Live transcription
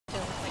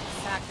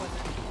back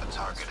wasn't. The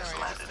target is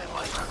landed in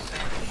my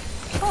proximity.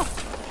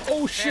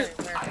 Oh shit!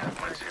 I have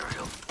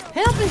material.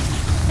 Help me!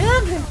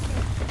 Help me!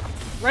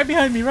 Right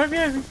behind me! Right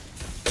behind me!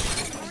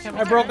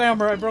 I broke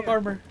armor! I broke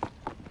armor!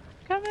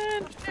 Come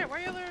in! Hey, why are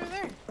you over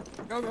there?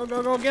 Go go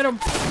go go! Get him!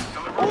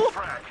 Delivering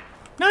frag.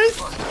 Nice!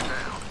 Buster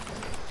down.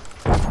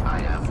 I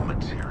have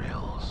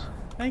materials.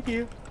 Thank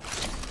you.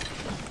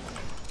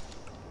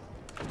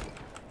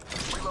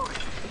 Reloading.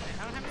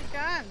 I don't have any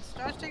guns.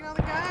 Josh, take all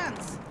the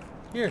guns.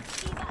 Here.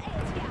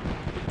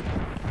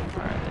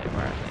 Where are they?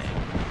 Where are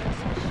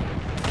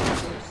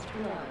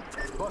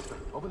they? Buster,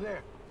 over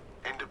there.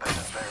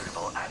 Independent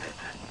variable added.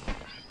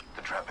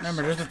 The trap is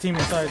Remember, there's a team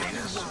inside.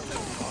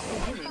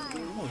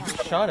 Oh,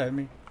 you shot at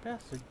me.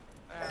 Bastard.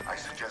 I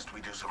suggest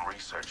we do some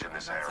research in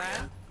this area.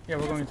 Outside? Yeah,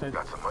 we're going inside.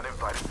 Got some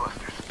uninvited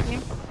busters.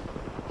 Team?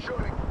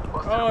 Shooting.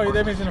 Buster, Oh,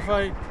 that means in a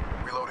fight.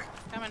 Reloading.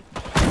 Coming.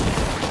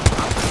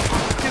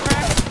 Two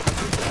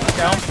cracks.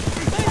 Down.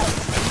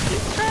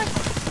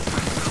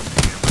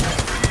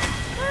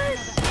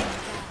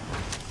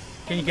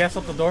 Can you gas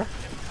up the door?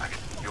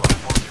 You are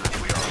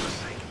fortunate we are on the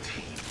same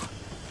team.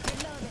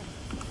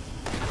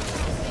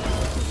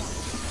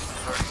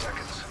 30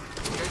 seconds.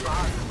 Stay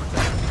behind.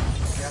 Protect.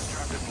 Gas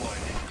trap deployed.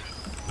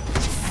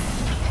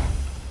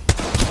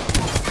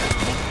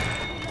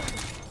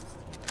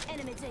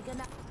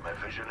 My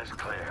vision is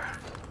clear.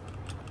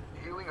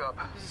 Healing up.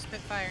 There's a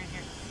Spitfire in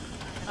here.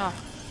 Oh,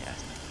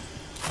 yes.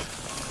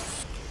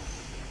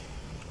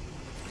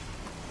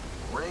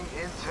 Ring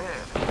in 10.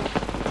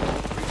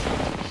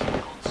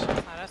 It's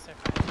not us, they're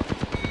fine.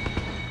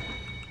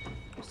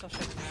 I'm still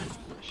shooting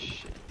that.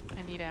 Shit.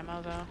 I need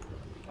ammo though.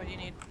 What do you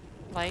need?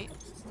 Light.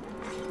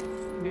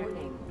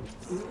 Warning.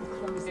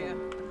 Room closing. Yeah.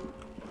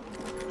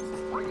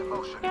 Ring in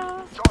motion.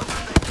 Yeah. Charge.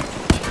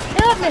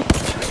 Help me!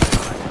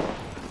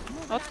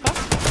 What the fuck?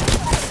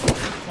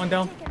 One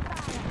down.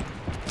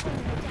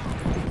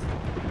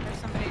 There's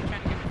somebody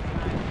trying to get me from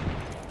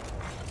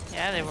behind.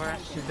 Yeah, they were.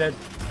 She's dead.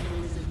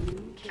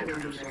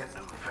 Introducing a new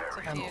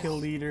variant. I'm kill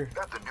leader.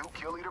 Got the new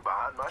kill leader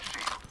behind my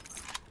shield.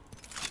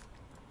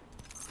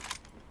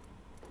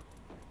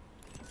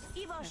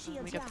 Evo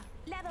shield, we yeah. got-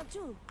 Level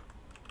 2.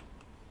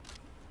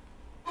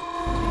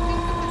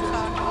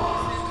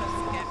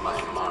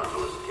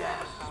 Marvelous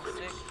gas has been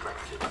Caustic.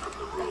 extracted from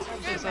the room. I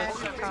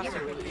imagine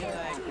Caustic would be like,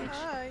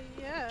 oh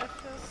yeah, it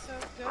feels so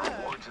good.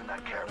 Rewards in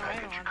that care No, I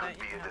don't package want could that.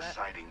 be You a know that.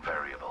 deciding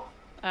variable.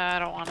 I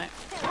don't want it.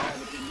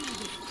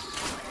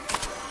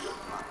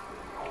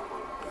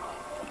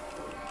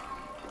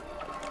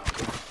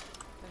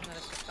 There's another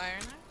Spitfire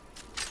in there.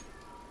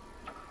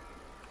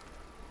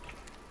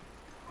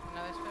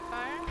 Another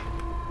Spitfire.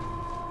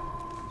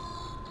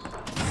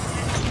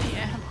 The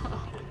ammo.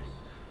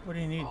 What do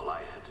you need? All I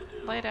had to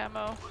do Light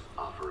ammo. was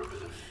offer a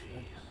bit of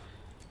peace.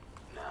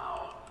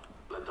 Now,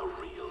 let the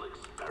real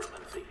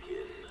experiment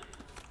begin.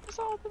 Where's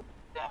all the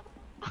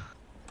ammo?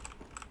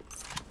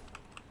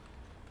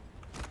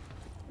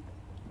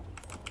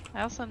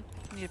 I also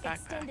need a backpack.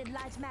 Extended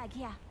light mag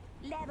here.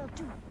 Level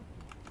 2.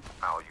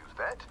 I'll use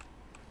that.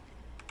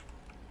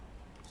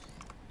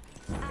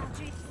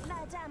 Archery.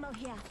 Light ammo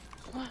here.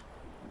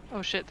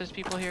 Oh shit, there's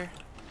people here.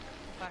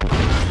 Can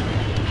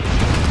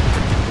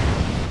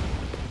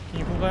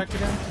you pull back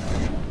again?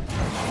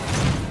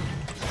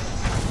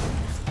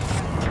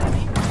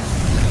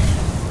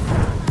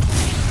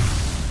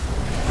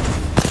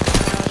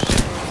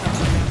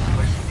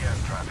 Placing gas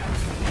trap.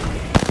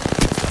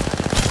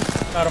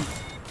 Got him.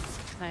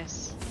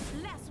 Nice.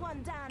 Last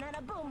one down and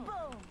a boom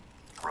boom.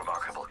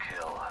 Remarkable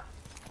kill.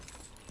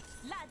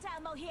 Light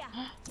ammo here.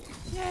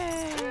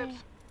 Yay!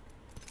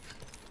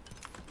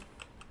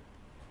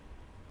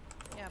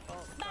 Yeah,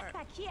 bolt. Bark.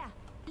 Backpack here.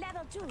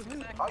 Level 2.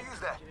 I'll use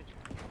that.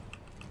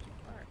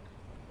 Bark.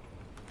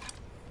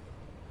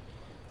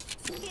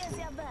 Here's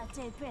your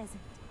birthday present.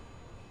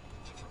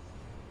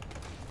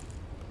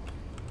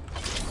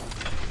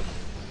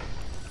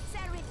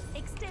 Serif.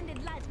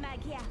 Extended light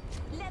mag here.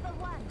 Level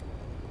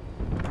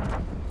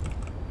 1.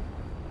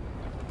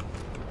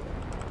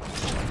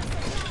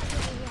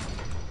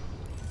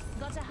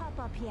 Gotta hop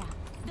up here.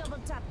 Double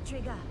tap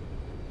trigger.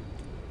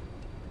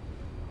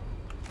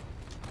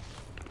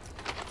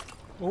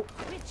 Oh,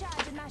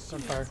 Recharging my shield.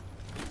 gunfire.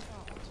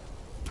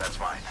 That's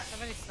mine.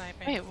 Somebody's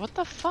sniping. Wait, what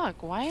the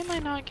fuck? Why am I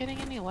not getting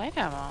any light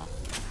ammo?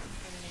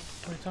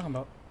 What are you talking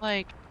about?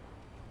 Like,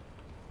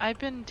 I've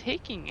been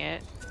taking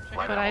it,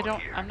 Light but I ammo don't.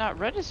 here. I'm not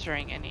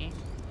registering any.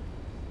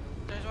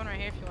 There's one right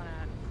here if you want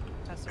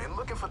to test it. Been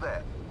looking for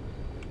that.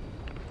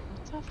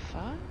 What the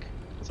fuck?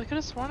 Cause I could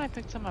have sworn I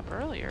picked some up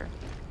earlier.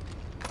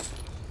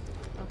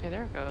 Okay,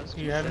 there it goes.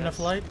 Do you have enough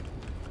light?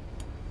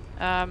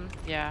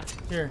 Yeah.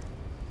 Here.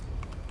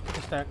 Take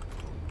a stack.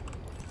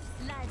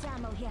 Light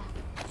ammo here.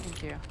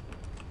 Thank you.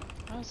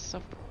 That was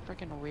so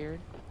freaking weird.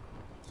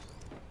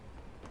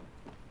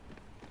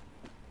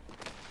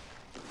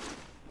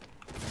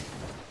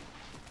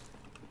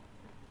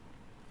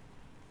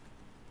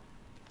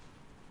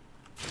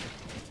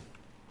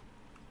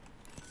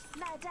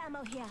 Light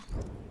ammo here.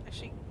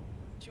 Actually,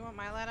 do you want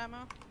my light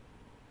ammo?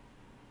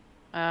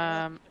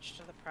 Um, Switch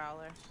to the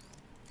Prowler.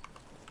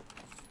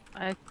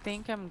 I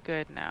think I'm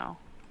good now.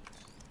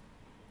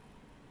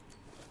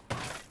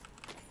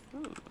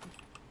 Ooh.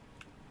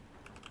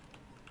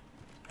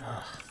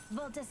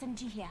 Volt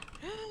SMG here.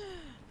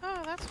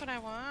 Oh, that's what I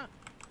want.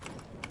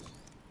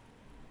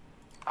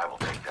 I will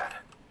take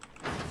that.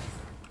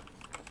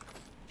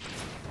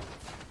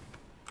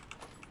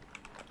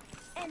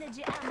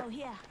 Energy ammo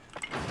here.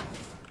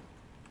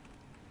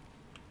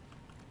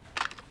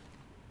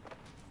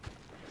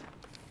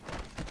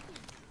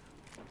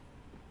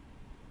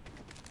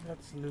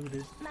 That's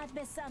looted. Might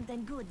be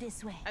something good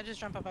this way. I just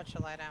dropped a bunch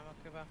of light ammo,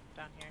 Kubo,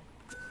 down here.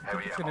 I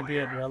think it's gonna be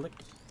at Relic.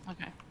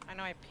 Okay. I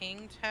know I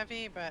pinged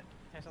heavy, but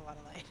there's a lot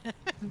of light.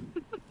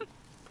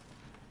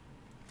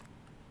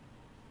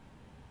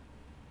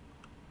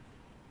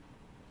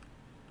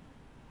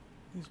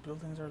 These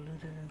buildings are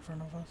looted in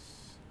front of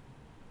us.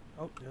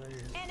 Oh, there he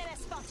is. Enemy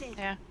spotted.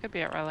 Yeah, could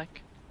be at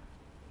Relic.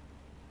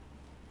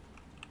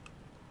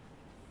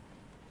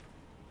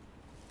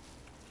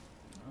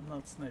 I'm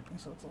not sniping,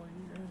 so it's all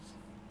you guys.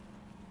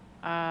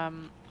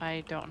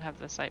 I don't have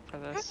the sight for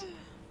this.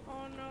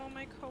 Oh no,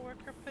 my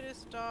coworker put his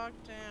dog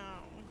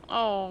down.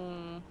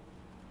 Oh.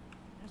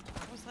 His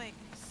dog was like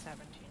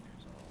 17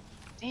 years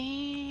old.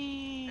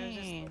 Dang. It was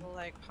this little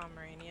like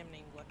Pomeranian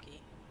named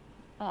Lucky.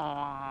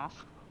 Aww.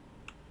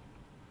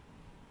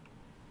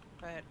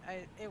 But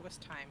it was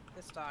time.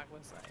 This dog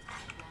was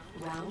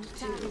like, Round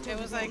 2. it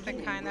was like the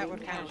kind that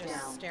would kind of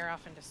just stare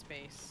off into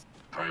space.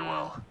 Very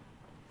well.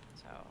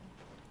 So,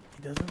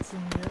 He doesn't see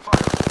me yet.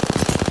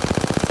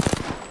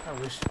 I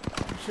wish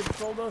you should have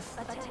told us.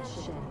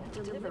 Attention.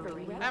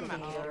 Delivering I'm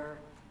out. replicator.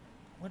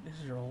 What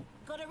is your ult?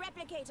 Got a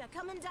replicator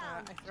coming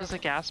down. I threw Just a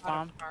it gas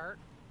bomb. apart.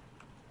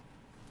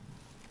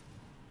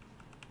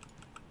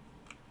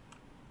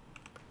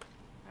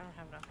 I don't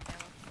have enough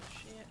ammo for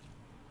shit.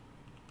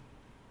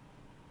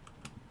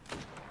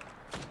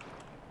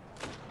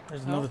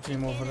 There's another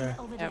team over there.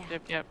 Over Yep, there.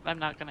 yep. I'm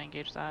not gonna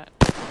engage that.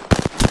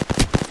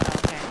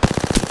 Okay.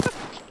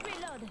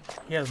 Reload.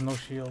 He has no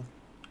shield.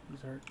 He's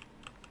hurt.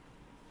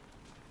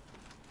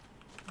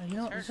 Hey, you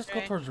know, let's just go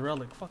Okay. towards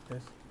Relic. Fuck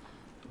this.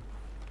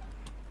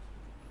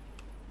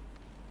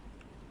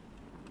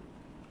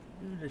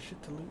 Dude, there's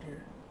shit to loot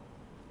here.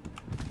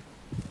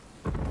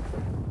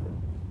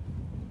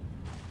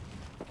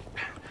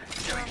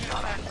 Getting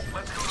shot at.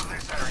 Let's go to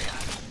this area.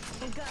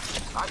 We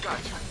got I got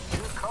you.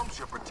 Here comes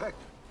your protector.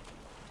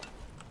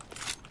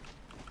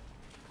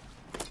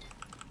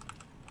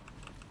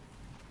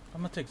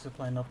 I'm gonna take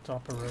zipline up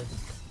top of red.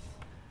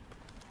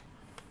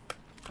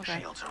 Okay.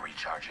 Shields are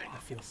recharging. I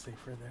feel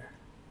safer there.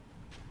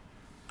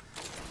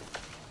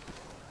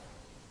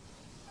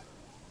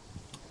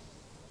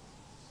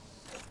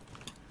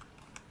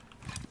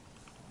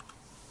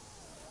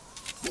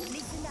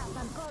 Listen up,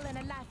 I'm calling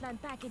a lifeline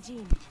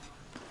packaging.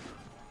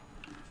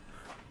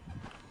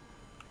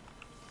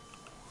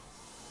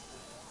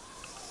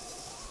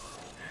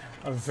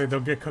 I was gonna say,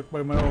 don't get cooked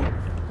by my ult.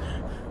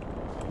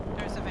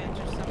 There's a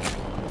Vantage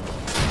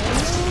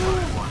somewhere.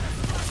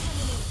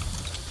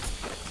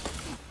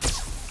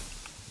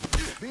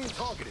 Being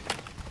targeted.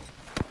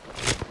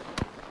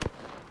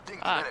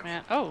 Fuck,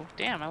 man. Oh,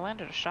 damn, I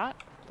landed a shot.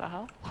 What the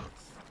hell?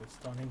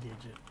 Just don't engage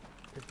it.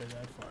 If they're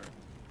that far.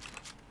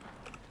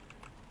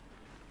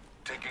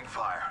 Taking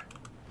fire.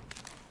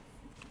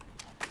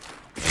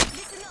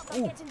 Listen up,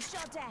 I'm getting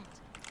shot at.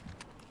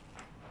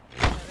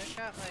 Yeah, they've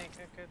got like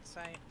a good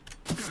sight.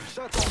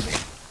 Shots on me.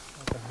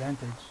 That's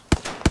advantage.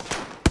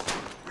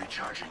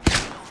 Recharging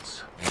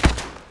shields.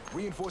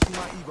 Reinforcing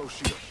my Evo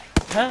shield.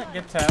 Ha!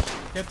 Get tapped.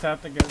 Get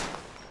tapped again.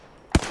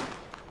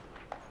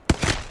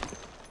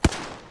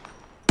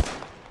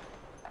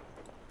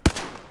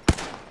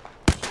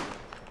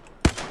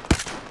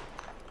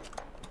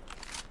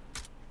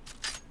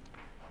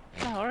 What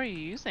the hell are you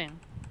using?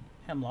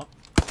 Hemlock.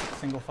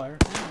 Single fire.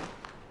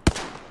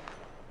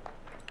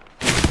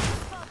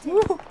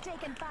 Spotted.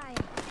 Taking fire.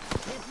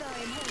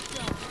 Deploying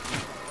headshot.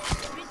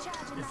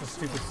 Recharging It's my a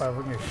stupid shields. fire.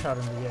 We're gonna get shot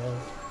in the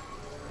ass.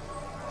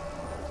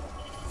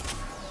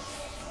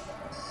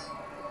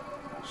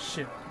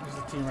 Shit. There's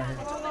a team right here.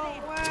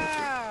 Oh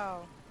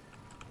wow!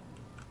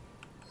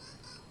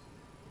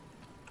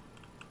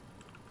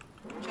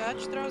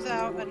 Judge throws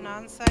out a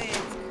non-science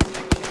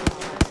conviction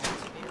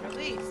to be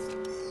released.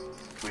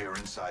 We are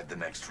inside the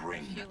next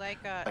ring. If you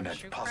like A a net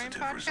true crime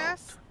positive podcast,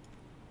 result.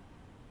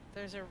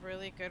 there's a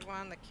really good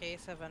one, The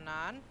Case of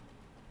Anon.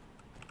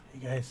 Hey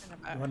guys,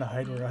 you wanna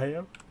hide where I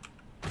am?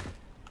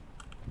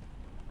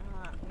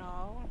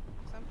 No,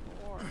 'cause I'm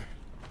poor.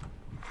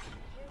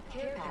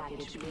 Care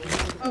package being Oh,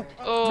 delivered.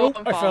 Oh, Nope,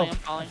 I'm I falling, fell. I'm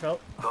falling. I fell.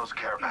 Those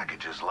care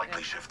packages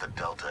likely shift the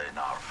delta in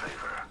our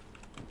favor.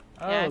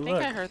 Oh, Yeah, I think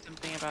look. I heard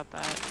something about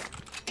that.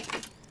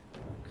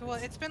 well,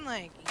 it's been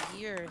like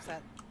years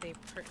that they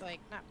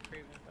like not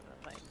proven, but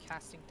like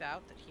casting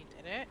doubt that he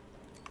did it.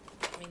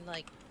 I mean,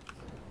 like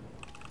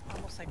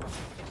almost like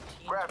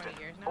 15, 20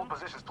 years now.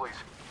 positions, please.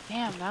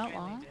 Damn, that Really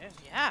long? did.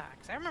 Yeah,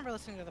 because I remember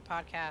listening to the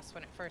podcast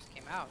when it first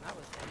came out, and that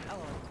was a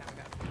hell of a long time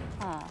ago.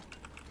 Huh.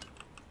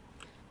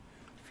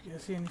 If you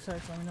guys see any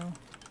sites, let me know.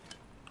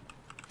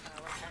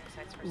 What kind of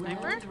sights for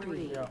sniper? Round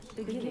 3. Yeah.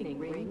 Beginning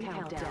ring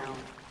countdown.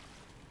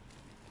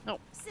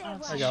 Say Oh,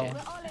 what? I got one.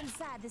 We're all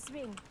inside this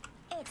ring.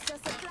 Extra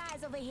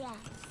supplies over here.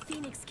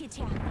 Phoenix kit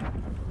here. I'm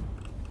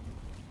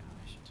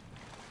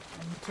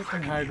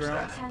taking high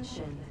ground.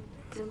 Attention.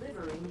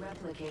 Delivering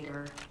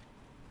replicator.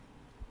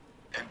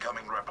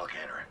 Incoming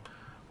replicator.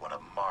 What a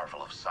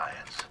marvel of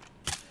science.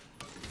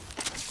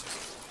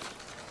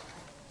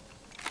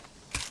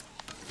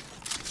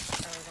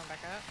 Are we going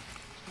back up?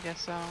 I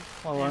guess so.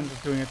 Well, I'm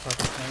just doing it for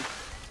the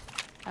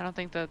snipe. I don't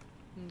think that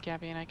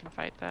Gabby and I can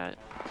fight that.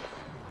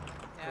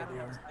 Yeah, I don't we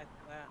have are. sights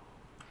for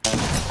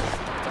that.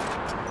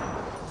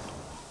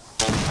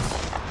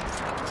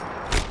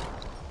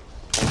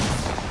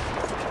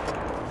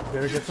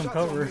 Better get some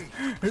cover.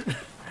 Keep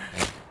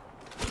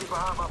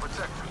behind my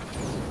protector.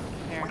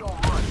 Here. We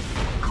don't run.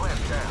 Clamp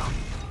down.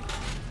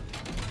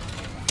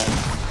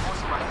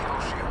 What's my hero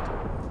shield?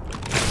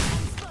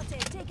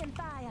 Spotted, taking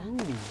fire.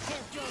 Ooh.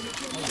 Head drone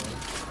material.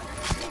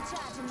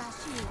 Recharging my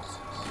shields.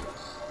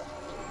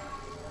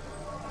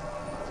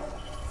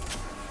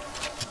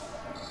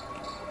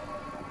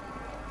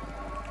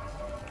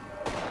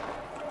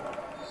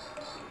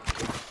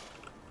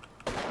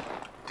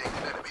 Ding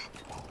an enemy.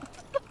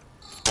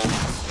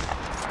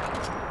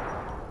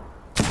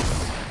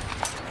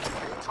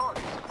 Hit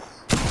target.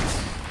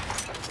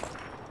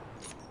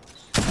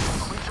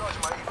 I'm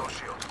recharging my Evo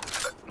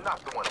shield. Knock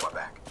the one on my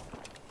back.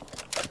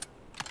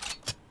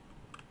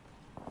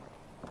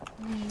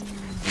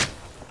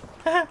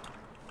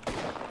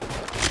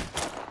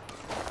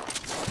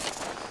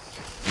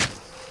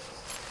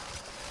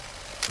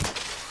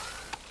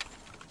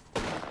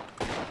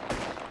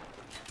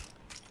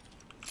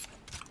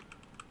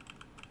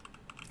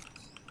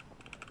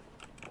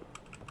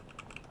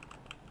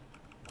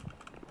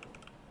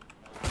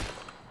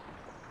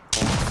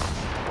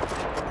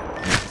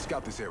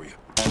 Scout this area.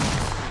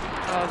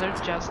 Oh, they're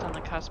just on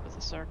the cusp of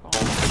the circle.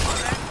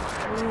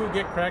 Ooh,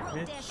 get cracked,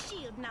 Broke bitch. their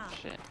shield now.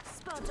 Shit.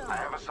 Spot I on.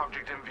 have a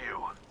subject in view.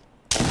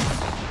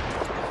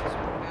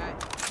 Guy.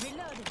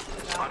 Reloading.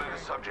 Spotted a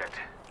subject.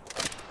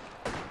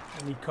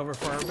 I need cover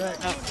for our back.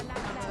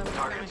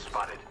 Target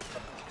spotted.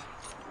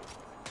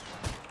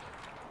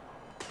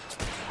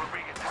 We're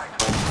being attacked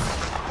by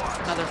squads.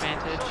 Another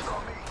vantage.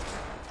 On me.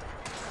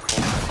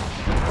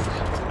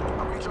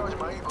 I'm recharging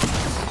my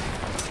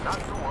Evo. Not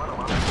the one on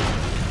my back.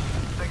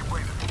 Take a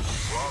breather.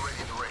 We're already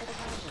in the ring.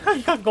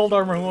 I got gold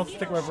armor. Who wants to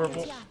take my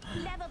purple?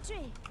 Level 3.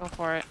 Go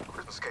for it.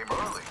 Christmas came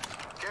early.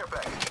 Care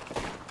package.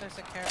 There's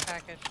a care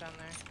package down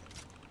there.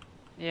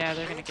 Yeah,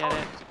 they're gonna get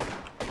it.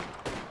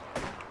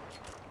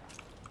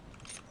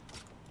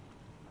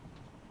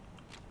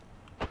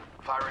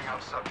 Firing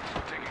out subject.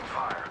 Taking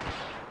fire.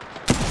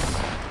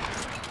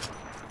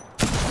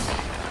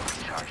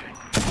 Recharging.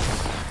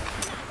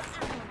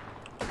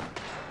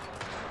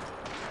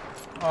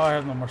 Oh, I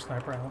have no more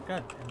sniper ammo.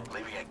 God damn it.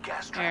 Leaving a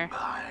gas Here. trap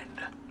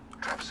behind.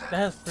 Trap set. That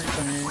has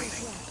 328.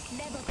 Waiting.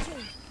 Level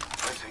 2.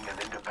 Placing an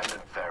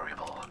independent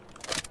variable.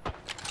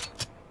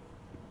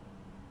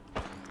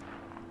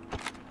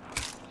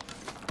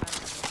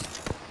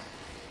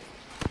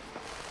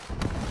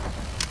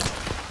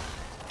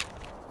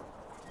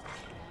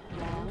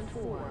 Round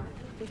 4.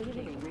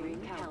 Beginning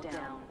ring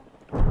countdown.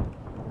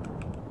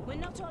 We're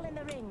not all in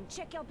the ring.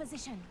 Check your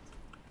position.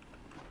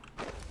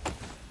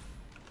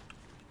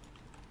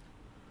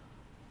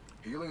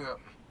 Healing up.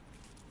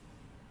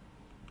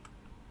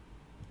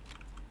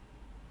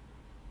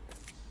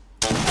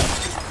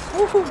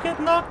 Ooh, get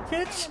knocked,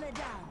 bitch. Enemy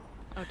down.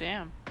 Oh,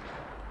 damn.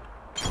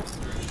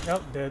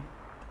 Yep, dead.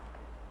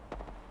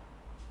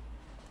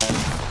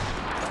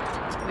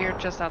 We are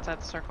just outside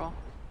the circle.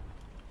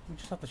 We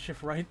just have to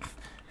shift right.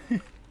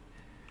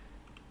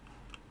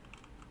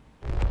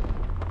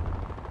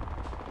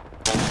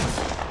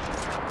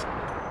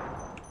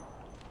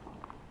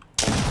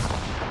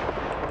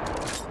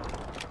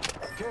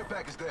 Care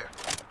package there.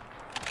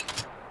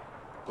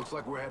 Looks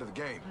like we're ahead of the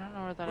game. I don't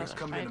know where that Ring's other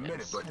coming in a fight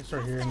minute, is. but It's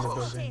right here in the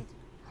close. building.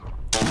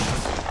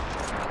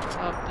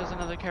 Oh, there's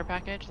another care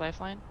package.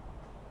 Lifeline.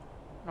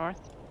 North.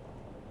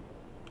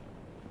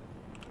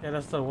 Yeah,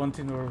 that's the one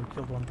team where we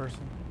killed one person.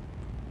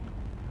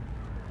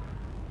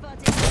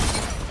 Spotted.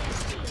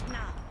 Their shield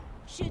now.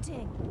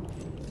 Shooting.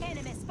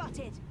 Enemy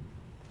spotted.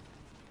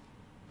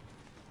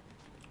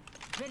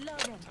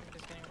 Reloading.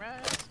 Somebody's getting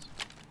rest.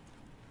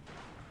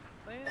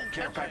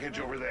 Care package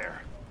over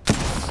there.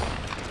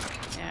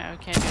 Yeah, we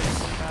can't do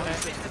anything about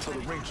it. So the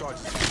ring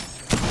charges.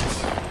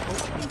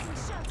 Getting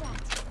shot at.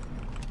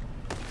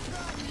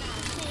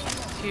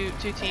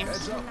 Two teams,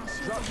 Heads up.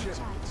 Drop ship.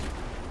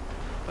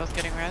 both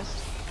getting rest.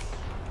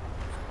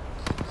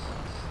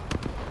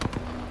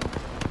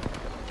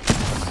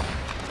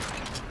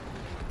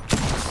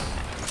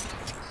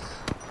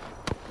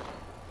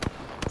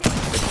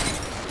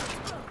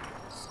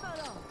 Spot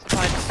on.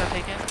 Supply just got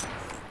taken.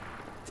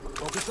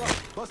 Focus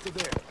up. Buster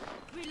there.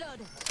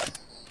 Reloading.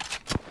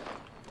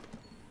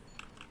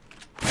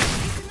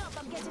 Listen up,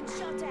 I'm getting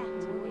shot at.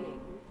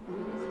 Waiting.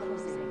 Ring is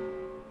closing.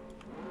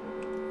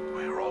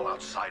 We're all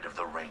outside of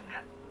the ring.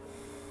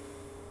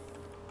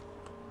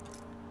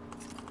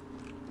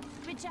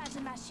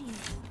 Recharging my shield.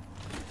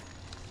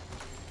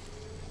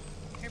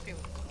 Here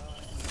people.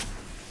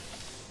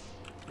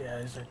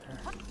 Yeah, he's right there.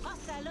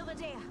 Hostile over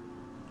there.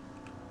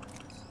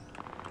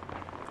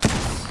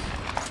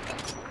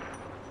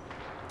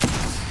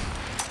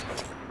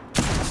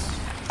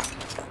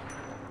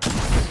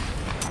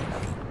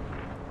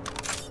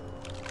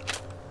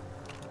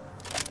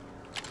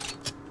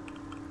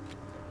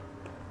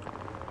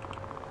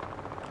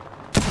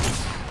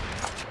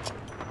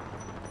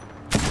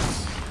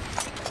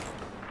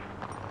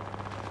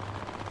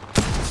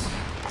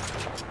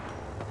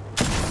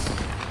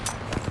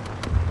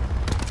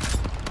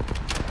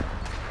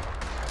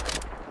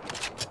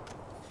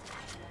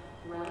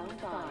 Round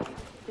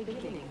 5.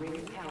 Beginning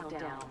ring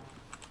countdown.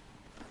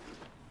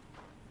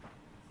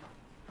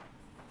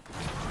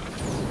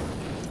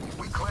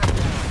 We clamp down.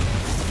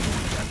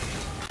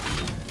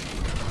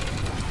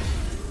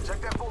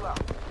 Check that fool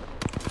out. Down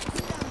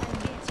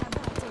and get your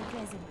birthday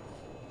present.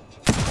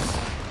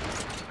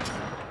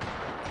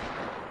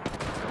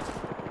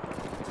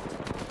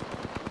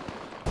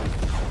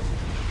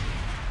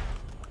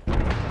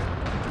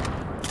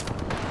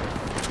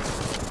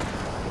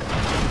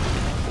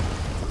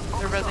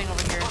 They're rezzing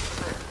over here.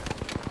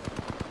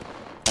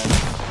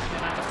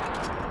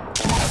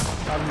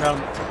 I'm down.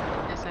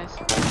 Nice, nice.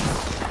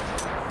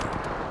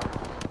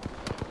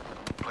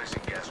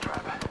 Placing gas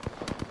trap.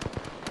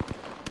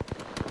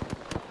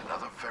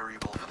 Another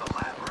variable for the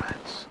lab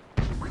rats.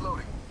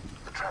 Reloading.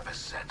 The trap is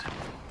set.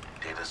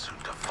 Data soon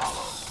to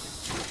follow.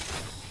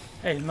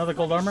 Hey, another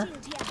gold armor.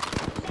 Shield here.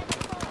 Level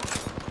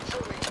 4.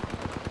 Show me.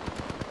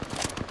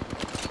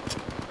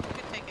 You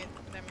can take it,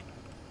 Demi.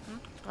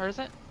 Where is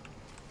it?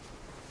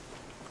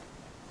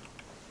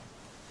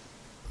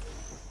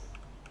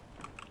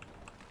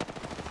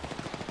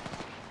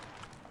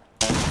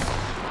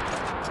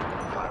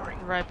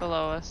 Firing. Right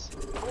below us.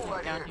 Fool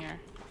right Down here. here.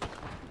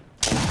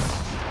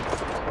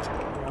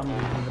 Yeah, I'm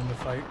leaving them to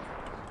fight.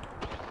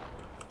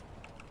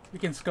 We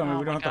can scum it. Oh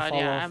We don't my have to God, fall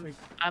yeah, off.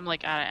 I'm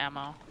like out of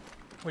ammo.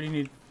 What do you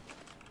need?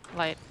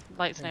 Light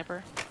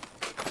sniper.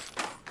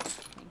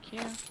 Thank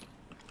you.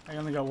 I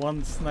only got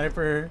one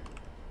sniper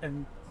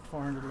and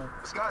 400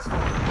 left. Sky's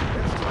falling.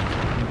 Let's go.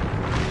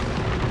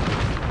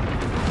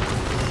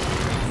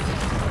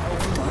 Oh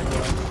my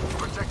god.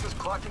 Protectors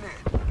clocking in.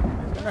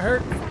 It's gonna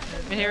hurt.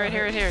 Right here, right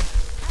here, right here.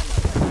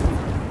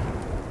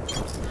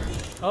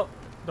 Oh,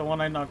 the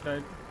one I knocked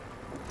died.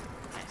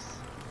 Nice.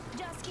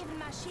 Just giving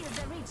my shield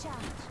a recharge.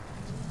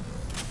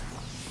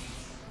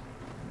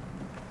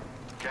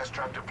 Gas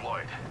trap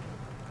deployed.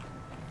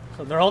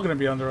 So they're all gonna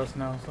be under us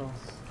now, so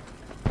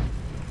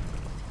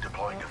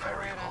Deploying a They're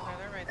right variable. under,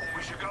 they're right there.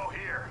 We should go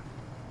here.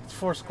 it's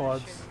 4 They're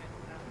squads. shooting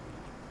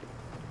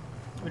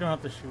it. We don't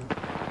have to shoot.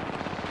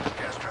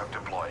 Gas trap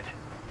deployed.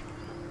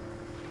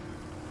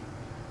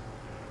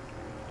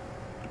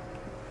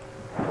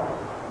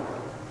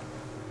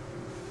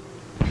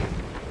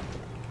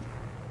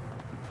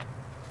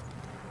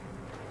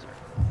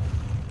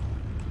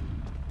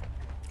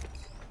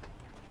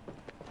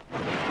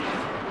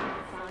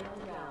 Final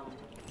round.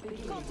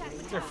 Beginning Contact ring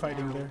with They're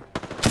fighting countdown. there.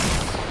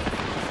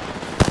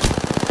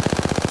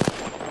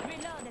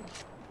 Reloading.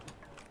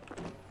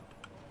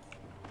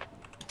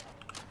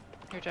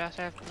 Here, Josh,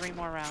 I have 3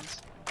 more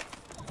rounds.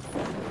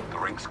 The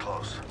ring's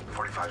close.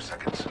 45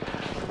 seconds. Make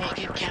it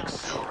Pressure is count.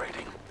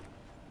 accelerating.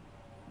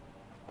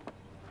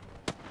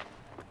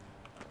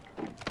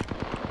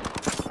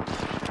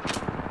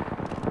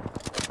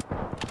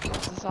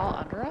 Is this all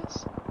under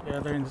us? Yeah,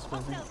 they're in this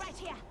building. Hostile right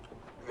here.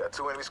 We got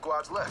 2 enemy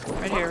squads left.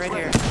 Right here, right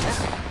here.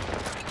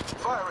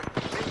 Firing.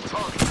 Main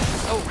target.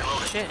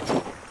 Oh, shit.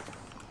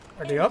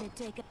 Are they up? Enemy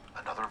taken.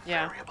 Another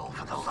Yeah. variable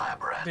for the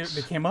lab rats.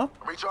 They came up?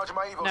 Recharging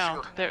my Evo No,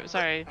 shield. they're,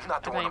 sorry. I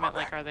Not the thought one you on my meant,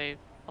 like, back. are they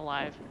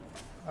alive?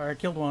 Alright,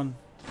 killed one.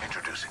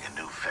 Introducing a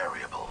new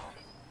variable.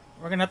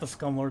 We're gonna have to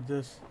scumlord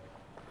this.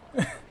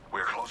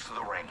 We're close to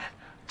the ring.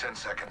 10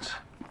 seconds.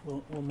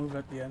 We'll move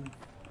at the end.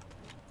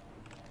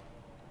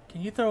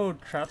 Can you throw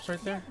traps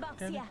right there, Box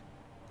Debbie? here.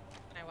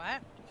 Can I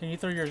what? Can you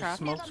throw your Trap?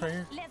 smokes right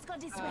here? Let's go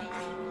this way.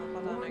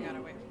 Hold on, I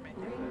gotta wait for my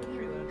Ring keeping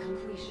reload.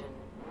 completion.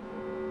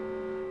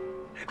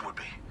 It would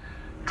be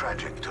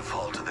tragic to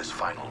fall to this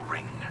final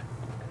ring.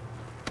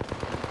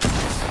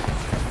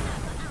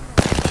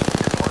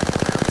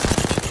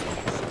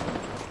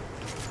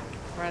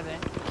 Where are they?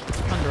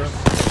 Under us.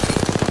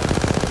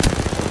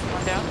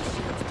 One down?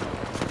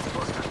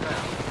 Busters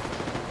down.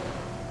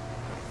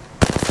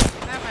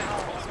 I have my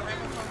ult, so right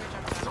before we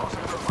jump It's down.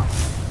 awesome good luck.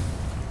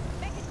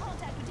 Making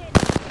contact with enemy.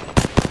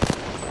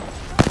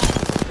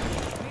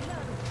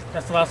 Reloading.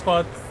 That's the last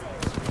squad.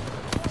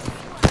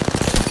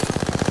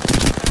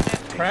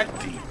 Crack.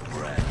 Deep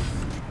breath.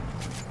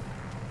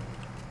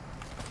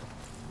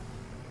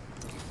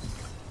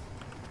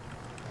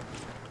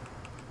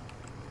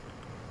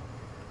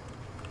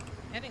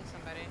 Hitting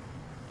somebody.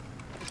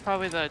 It's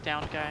probably the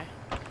downed guy.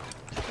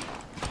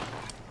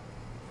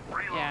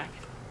 Reloading. Yeah.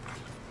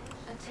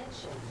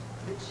 Attention.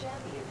 The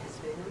champion has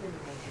been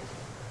eliminated.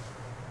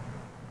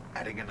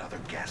 Adding another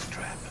gas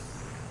trap.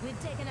 We've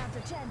taken out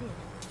the champion.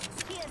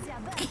 Here's your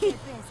birthday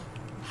present.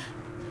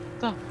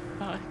 The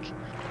fuck?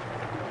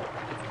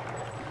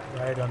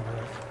 Right under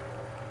it.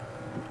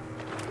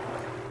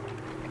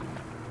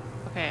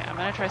 Okay, I'm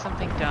gonna try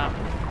something dumb.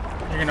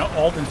 You're gonna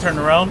alt and turn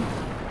around?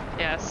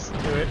 Yes.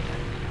 Do it.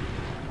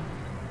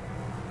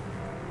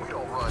 We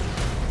don't run.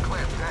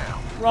 Clamp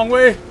down. Wrong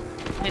way!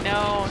 I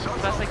know, it's the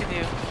best I can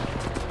do.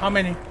 How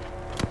many?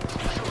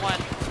 One.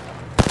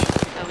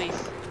 At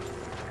least.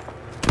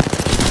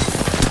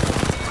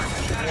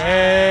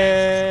 Yeah.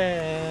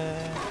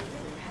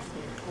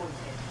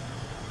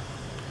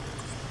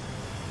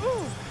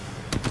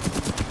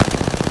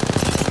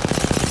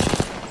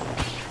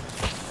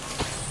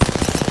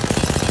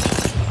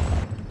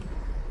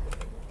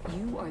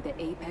 You are the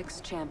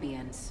Apex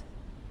Champions.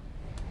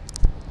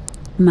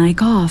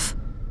 Mic off.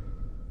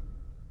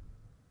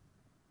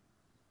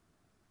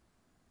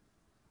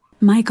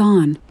 Mic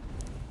on.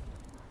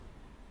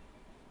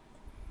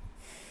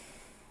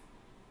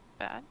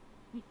 Bad.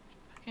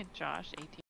 Fucking Josh, 18.